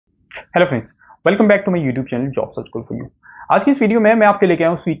Hello friends, welcome back to my YouTube channel job search for you. आज की इस video में मैं आपके लेके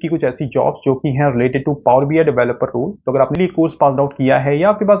आया हूँ स्वीक की कुछ ऐसी जॉब्स जो कि हैं related to power BI developer role. तो अगर आपने कोर्स पास आउट किया है या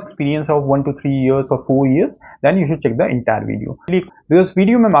आपके पास एक्सपीरियंस ऑफ 1 to 3 इयर्स और 4 years, then you should check the entire video. इस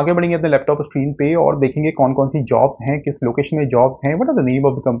वीडियो में हम आगे बढ़ेंगे अपने लैपटॉप स्क्रीन पे और देखेंगे कौन कौन सी जॉब्स हैं, किस लोकेशन में जॉब्स हैं, what are the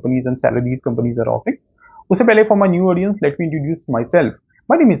name of the companies and salaries companies are offering. उससे पहले for my new audience, let me introduce my self.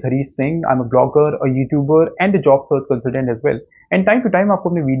 My name is Harish Singh. I'm a blogger, a YouTuber, and a job search consultant as well. And time to time आपको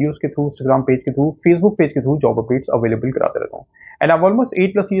अपने videos के through, Instagram page के through, Facebook page के through job updates available कराते रहता हूँ। And I've almost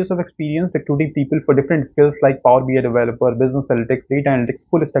 8+ years of experience recruiting people for different skills like Power BI developer, business analytics, data analytics,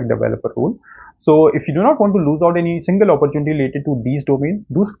 full stack developer role. So if you do not want to lose out any single opportunity related to these domains,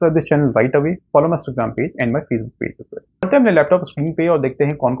 do subscribe this channel right away. Follow my Instagram page and my Facebook page as well. बढ़ते हैं अपने laptop screen पे और देखते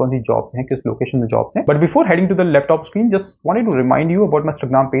हैं कौन कौन सी jobs हैं, किस लोकेशन में जॉब्स हैं। But before heading to the laptop screen, just wanted to remind you about my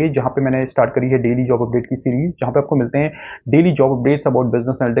Instagram page, जहां पे मैंने स्टार्ट करी है डेली जॉब अपडेट की सीरीज, जहां पे आपको मिलते हैं daily job updates about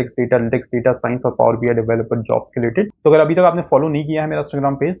business analytics, data science और पावर बीआई डेवलपर जॉब्स के रिलेटेड। तो अगर अभी तक आपने फॉलो नहीं किया है मेरा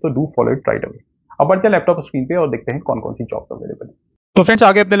इंस्टाग्राम पेज, तो do follow it right away. अब बढ़ते हैं लैपटॉप स्क्रीन पे और देखते हैं कौन कौन सी जॉब्स अवेलेबल है। तो फ्रेंड्स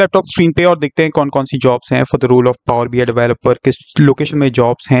आगे अपने लैपटॉप स्क्रीन पे और देखते हैं कौन कौन सी जॉब्स हैं for the role of power BI developer, किस लोकेशन में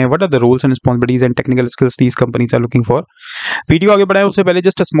जॉब्स हैं, what are the roles and responsibilities and technical skills these companies are looking for. Video आगे बढ़ाए उससे पहले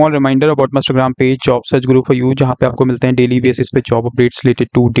just a small reminder about my Instagram page job search grow for you, जहां पे आपको मिलते हैं डेली बेसिस पे job updates related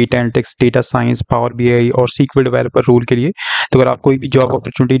to data analytics, data science, power BI और सीक्वल डेवलपर रोल के लिए। तो अगर आप कोई भी जॉब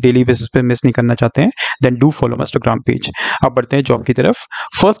अपॉर्चुनिटी डेली बेसिस पे मिस नहीं करना चाहते हैं, then do follow my Instagram page. अब बढ़ते हैं जॉब की तरफ।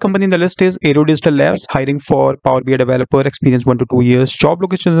 First company in the list is AIRO digital labs, hiring for power BI developer, experience 1 to 2 years, job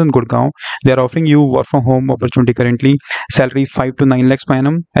location in Gurgaon. They are offering you work from home opportunity currently. Salary 5 to 9 lakhs per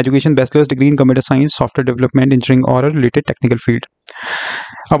annum. Education bachelor's degree in computer science, software development, engineering or a related technical field.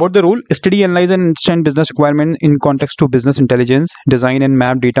 About the role, study, analyze and understand business requirement in context to business intelligence, design and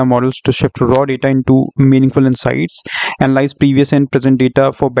map data models to shift raw data into meaningful insights, analyze previous and present data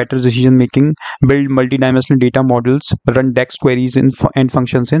for better decision making, build multidimensional data models, run DEX queries and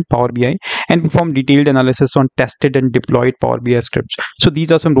functions in Power BI, and perform detailed analysis on tested and deployed Power BI scripts. So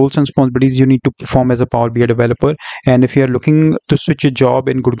these are some roles and responsibilities you need to perform as a Power BI developer. And if you are looking to switch a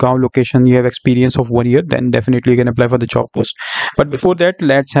job in Gurgaon location, you have experience of 1 year, then definitely you can apply for the job post. But before that,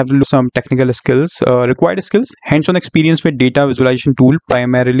 let's have a look at some technical skills. Required skills: hands-on experience with data visualization tool,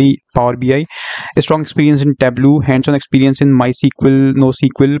 primarily Power BI, a strong experience in Tableau, hands-on experience in MySQL,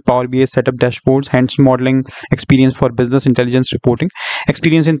 NoSQL, Power BI setup dashboards, hands-on modeling experience for business intelligence reporting,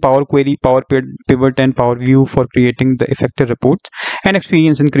 experience in Power Query, Power Pivot and Power View for creating the effective reports, and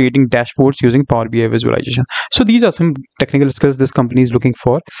experience in creating dashboards using Power BI visualization. So these are some technical skills this company is looking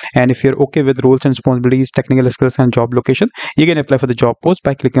for. And if you're okay with roles and responsibilities, technical skills and job location, you can apply for the job post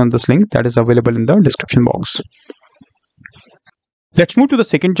by clicking on this link that is available in the description box. Let's move to the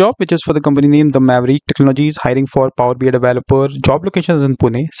second job, which is for the company name the MAVERIC Technologies, hiring for Power BI developer. Job location is in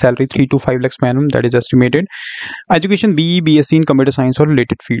Pune. Salary 3 to 5 lakhs per annum, that is estimated. Education BE, BSc in computer science or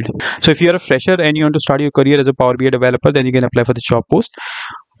related field. So if you are a fresher and you want to start your career as a Power BI developer, then you can apply for the job post.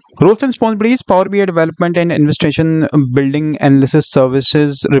 Roles and responsibilities: Power BI development and administration, building analysis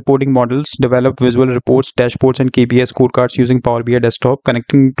services, reporting models, develop visual reports, dashboards and KPI scorecards using Power BI desktop,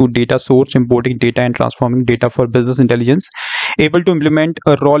 connecting to data source, importing data and transforming data for business intelligence, able to implement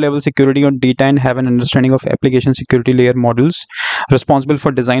a raw level security on data and have an understanding of application security layer models, responsible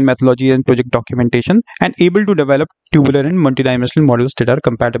for design methodology and project documentation, and able to develop tubular and multidimensional models that are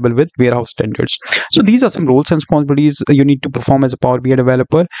compatible with warehouse standards. So these are some roles and responsibilities you need to perform as a Power BI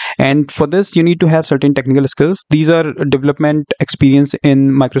developer. And for this, you need to have certain technical skills. These are development experience in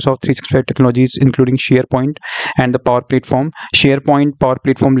Microsoft 365 technologies, including SharePoint and the Power Platform, SharePoint, Power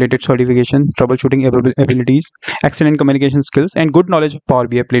Platform related certification, troubleshooting abilities, excellent communication skills, and good knowledge of Power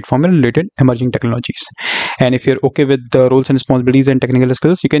BI platform and related emerging technologies. And if you're okay with the roles and responsibilities and technical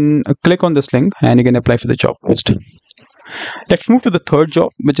skills, you can click on this link and you can apply for the job post. Let's move to the third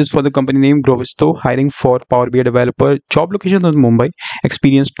job, which is for the company name GROWITSO, hiring for Power BI developer. Job location is Mumbai.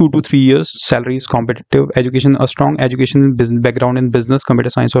 Experience 2 to 3 years. Salary is competitive. Education: a strong educational background in business,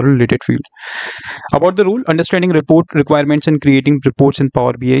 computer science or related field. About the role: understanding report requirements and creating reports in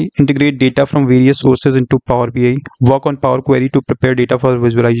Power BI. Integrate data from various sources into Power BI. Work on Power Query to prepare data for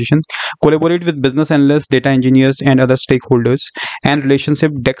visualization. Collaborate with business analysts, data engineers and other stakeholders. And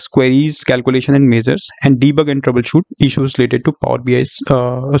relationship DEX queries, calculation and measures. And debug and troubleshoot issues related to Power BI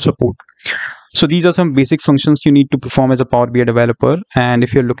support. So these are some basic functions you need to perform as a Power BI developer. And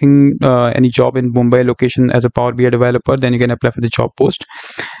if you're looking any job in Mumbai location as a Power BI developer, then you can apply for the job post.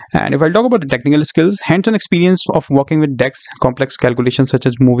 And if I talk about the technical skills, hands-on experience of working with DEX, complex calculations such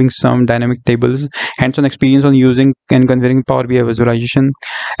as moving some dynamic tables, hands-on experience on using and configuring Power BI visualization,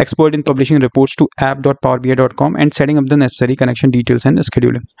 expert in publishing reports to app.powerbi.com and setting up the necessary connection details and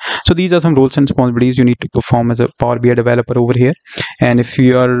scheduling. So these are some roles and responsibilities you need to perform as a Power BI developer over here. And if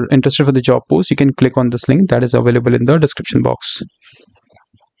you are interested for the job post, you can click on this link that is available in the description box.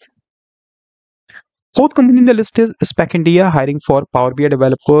 Fourth company in the list is SPEC India, hiring for Power BI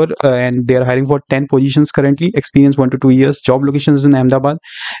developer, and they are hiring for 10 positions currently. Experience 1 to 2 years. Job locations in Ahmedabad.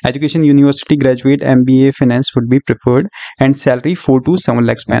 Education university graduate, MBA finance would be preferred, and salary 4 to 7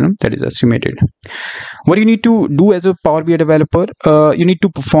 lakhs per annum, that is estimated. What you need to do as a Power BI developer, you need to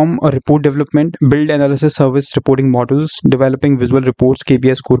perform a report development, build analysis service reporting models, developing visual reports,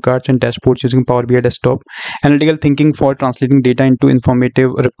 KPI scorecards and dashboards using Power BI desktop, analytical thinking for translating data into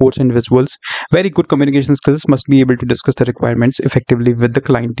informative reports and visuals. Very good communication skills, must be able to discuss the requirements effectively with the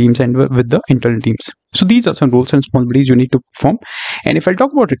client teams and with the internal teams. So these are some roles and responsibilities you need to perform. And if I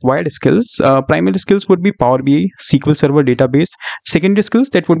talk about required skills, primary skills would be Power BI, SQL Server database. Secondary skills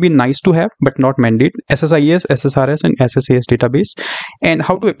that would be nice to have but not mandate: SSIS, SSRS and SSAS database. And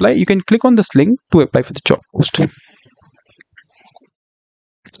how to apply? You can click on this link to apply for the job post.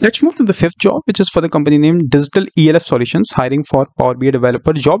 Let's move to the fifth job, which is for the company named Digital ELF Solutions, hiring for Power BI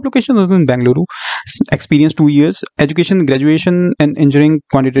developer. Job location is in Bangalore. Experience 2 years. Education, graduation in engineering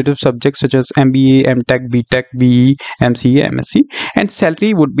quantitative subjects such as MBA, MTech, BTech, BE, MCA, MSc, and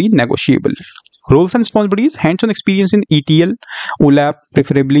salary would be negotiable. Roles and responsibilities: hands-on experience in ETL, OLAP,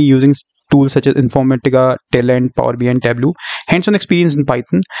 preferably using tools such as Informatica, Talent, Power BI and Tableau. Hands-on experience in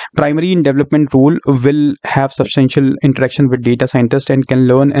Python. Primary in development role, will have substantial interaction with data scientists and can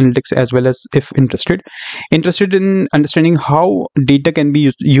learn analytics as well as if interested. Interested in understanding how data can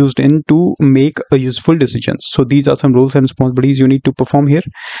be used in to make a useful decisions. So these are some roles and responsibilities you need to perform here.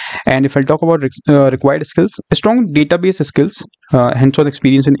 And if I talk about required skills, strong database skills, hands-on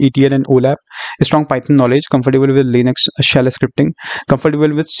experience in ETL and OLAP, strong Python knowledge, comfortable with Linux shell scripting, comfortable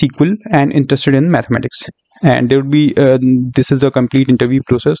with SQL, and interested in mathematics. And there would be this is the complete interview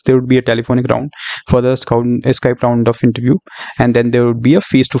process. There would be a telephonic round for the Skype round of interview, and then there would be a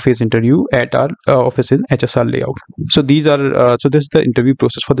face-to-face interview at our office in HSR layout. So these are so this is the interview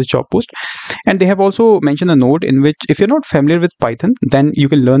process for this job post. And they have also mentioned a note in which if you're not familiar with Python, then you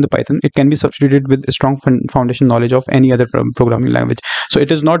can learn the Python. It can be substituted with a strong foundation knowledge of any other programming language. So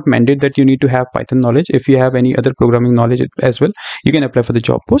it is not mandated that you need to have Python knowledge. If you have any other programming knowledge as well, you can apply for the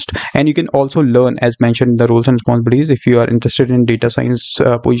job post. And you can also learn, as mentioned, the roles and responsibilities. If you are interested in data science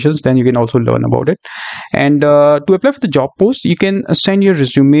positions, then you can also learn about it. And to apply for the job post, you can send your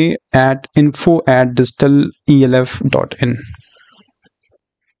resume at info@digitalelf.in.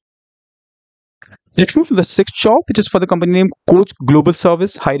 Let's move to the sixth job, which is for the company named KOCH Global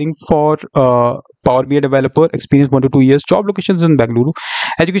Service, hiring for Power BI developer, experience 1 to 2 years. Job locations in Bangalore.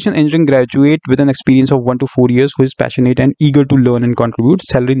 Education, engineering graduate with an experience of 1 to 4 years who is passionate and eager to learn and contribute.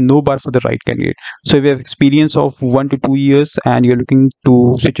 Salary no bar for the right candidate. So if you have experience of 1 to 2 years and you're looking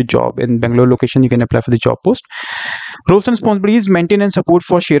to switch a job in Bangalore location, you can apply for the job post. Roles and responsibilities: maintain and support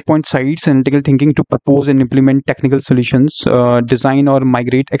for SharePoint sites, analytical thinking to propose and implement technical solutions, design or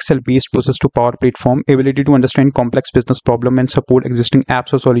migrate Excel-based process to Power Platform, ability to understand complex business problem and support existing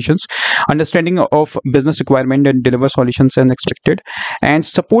apps or solutions, understanding of business requirement and deliver solutions as expected, and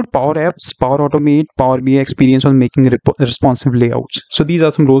support Power Apps, Power Automate, Power BI, experience on making responsive layouts. So these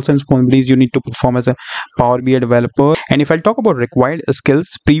are some roles and responsibilities you need to perform as a Power BI developer. And if I talk about required skills: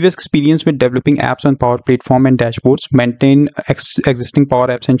 previous experience with developing apps on Power Platform and dashboards, maintain existing Power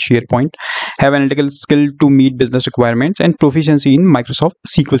Apps and SharePoint, have analytical skill to meet business requirements, and proficiency in Microsoft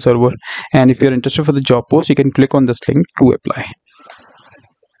SQL Server. And if you're interested for the job post, you can click on this link to apply.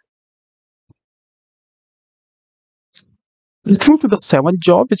 Let's move to the seventh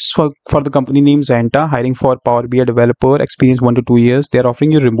job. It's for the company named Zanta, hiring for Power BI developer, experience 1 to 2 years. They are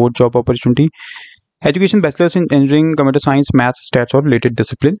offering you a remote job opportunity. Education: bachelor's in engineering, computer science, maths, stats or related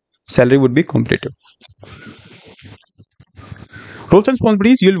discipline. Salary would be competitive. Roles and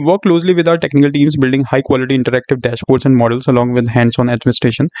responsibilities: you'll work closely with our technical teams, building high-quality interactive dashboards and models along with hands-on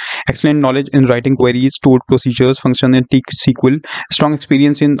administration. Excellent knowledge in writing queries, stored procedures, functionality SQL. Strong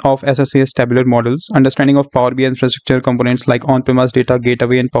experience of SSAS tabular models. Understanding of Power BI infrastructure components like on-premise data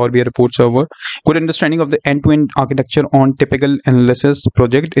gateway and Power BI report server. Good understanding of the end-to-end architecture on typical analysis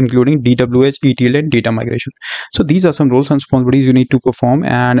project, including DWH, ETL, and data migration. So these are some roles and responsibilities you need to perform.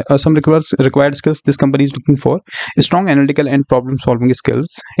 And some required skills this company is looking for: strong analytical and problem solving skills,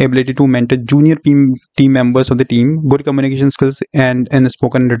 ability to mentor junior team members of the team, good communication skills and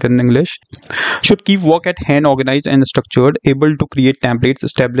spoken and written English, should keep work at hand organized and structured, able to create templates,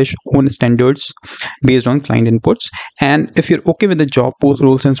 establish own standards based on client inputs. And if you're okay with the job post,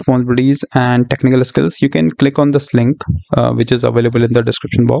 roles and responsibilities and technical skills, you can click on this link which is available in the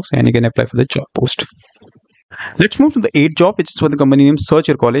description box, and you can apply for the job post. Let's move to the 8th job, which is for the company name Search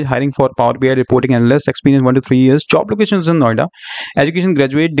Your College, hiring for Power BI reporting analyst, experience 1 to 3 years. Job location is in Noida. Education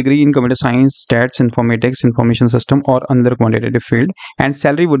graduate, degree in computer science, stats, informatics, information system or other quantitative field, and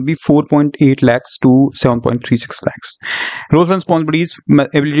salary would be 4.8 lakhs to 7.36 lakhs. Roles and responsibilities: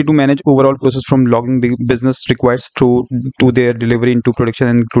 ability to manage overall process from logging business requires to their delivery into production,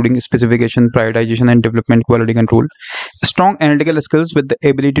 including specification, prioritization and development, quality control. Strong analytical skills with the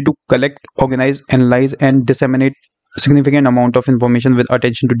ability to collect, organize, analyze and disseminate significant amount of information with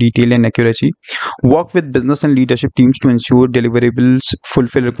attention to detail and accuracy. Work with business and leadership teams to ensure deliverables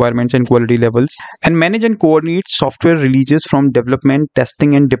fulfill requirements and quality levels, and manage and coordinate software releases from development,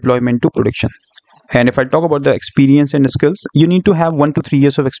 testing and deployment to production. And if I talk about the experience and skills, you need to have 1 to 3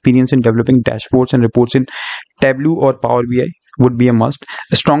 years of experience in developing dashboards and reports in Tableau or Power BI would be a must.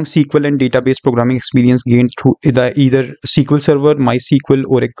 A strong SQL and database programming experience gained through either SQL Server, MySQL,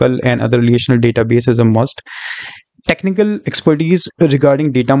 Oracle and other relational database is a must. Technical expertise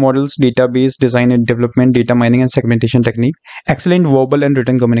regarding data models, database design and development, data mining and segmentation technique, excellent verbal and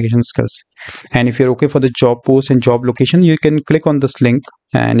written communication skills. And if you're okay for the job post and job location, you can click on this link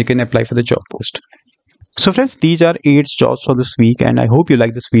and you can apply for the job post. So friends, these are 8 jobs for this week, and I hope you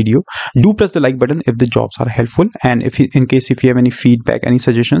like this video. Do press the like button if the jobs are helpful, and if you have any feedback, any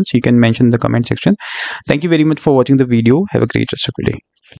suggestions, you can mention in the comment section. Thank you very much for watching the video. Have a great rest of your day.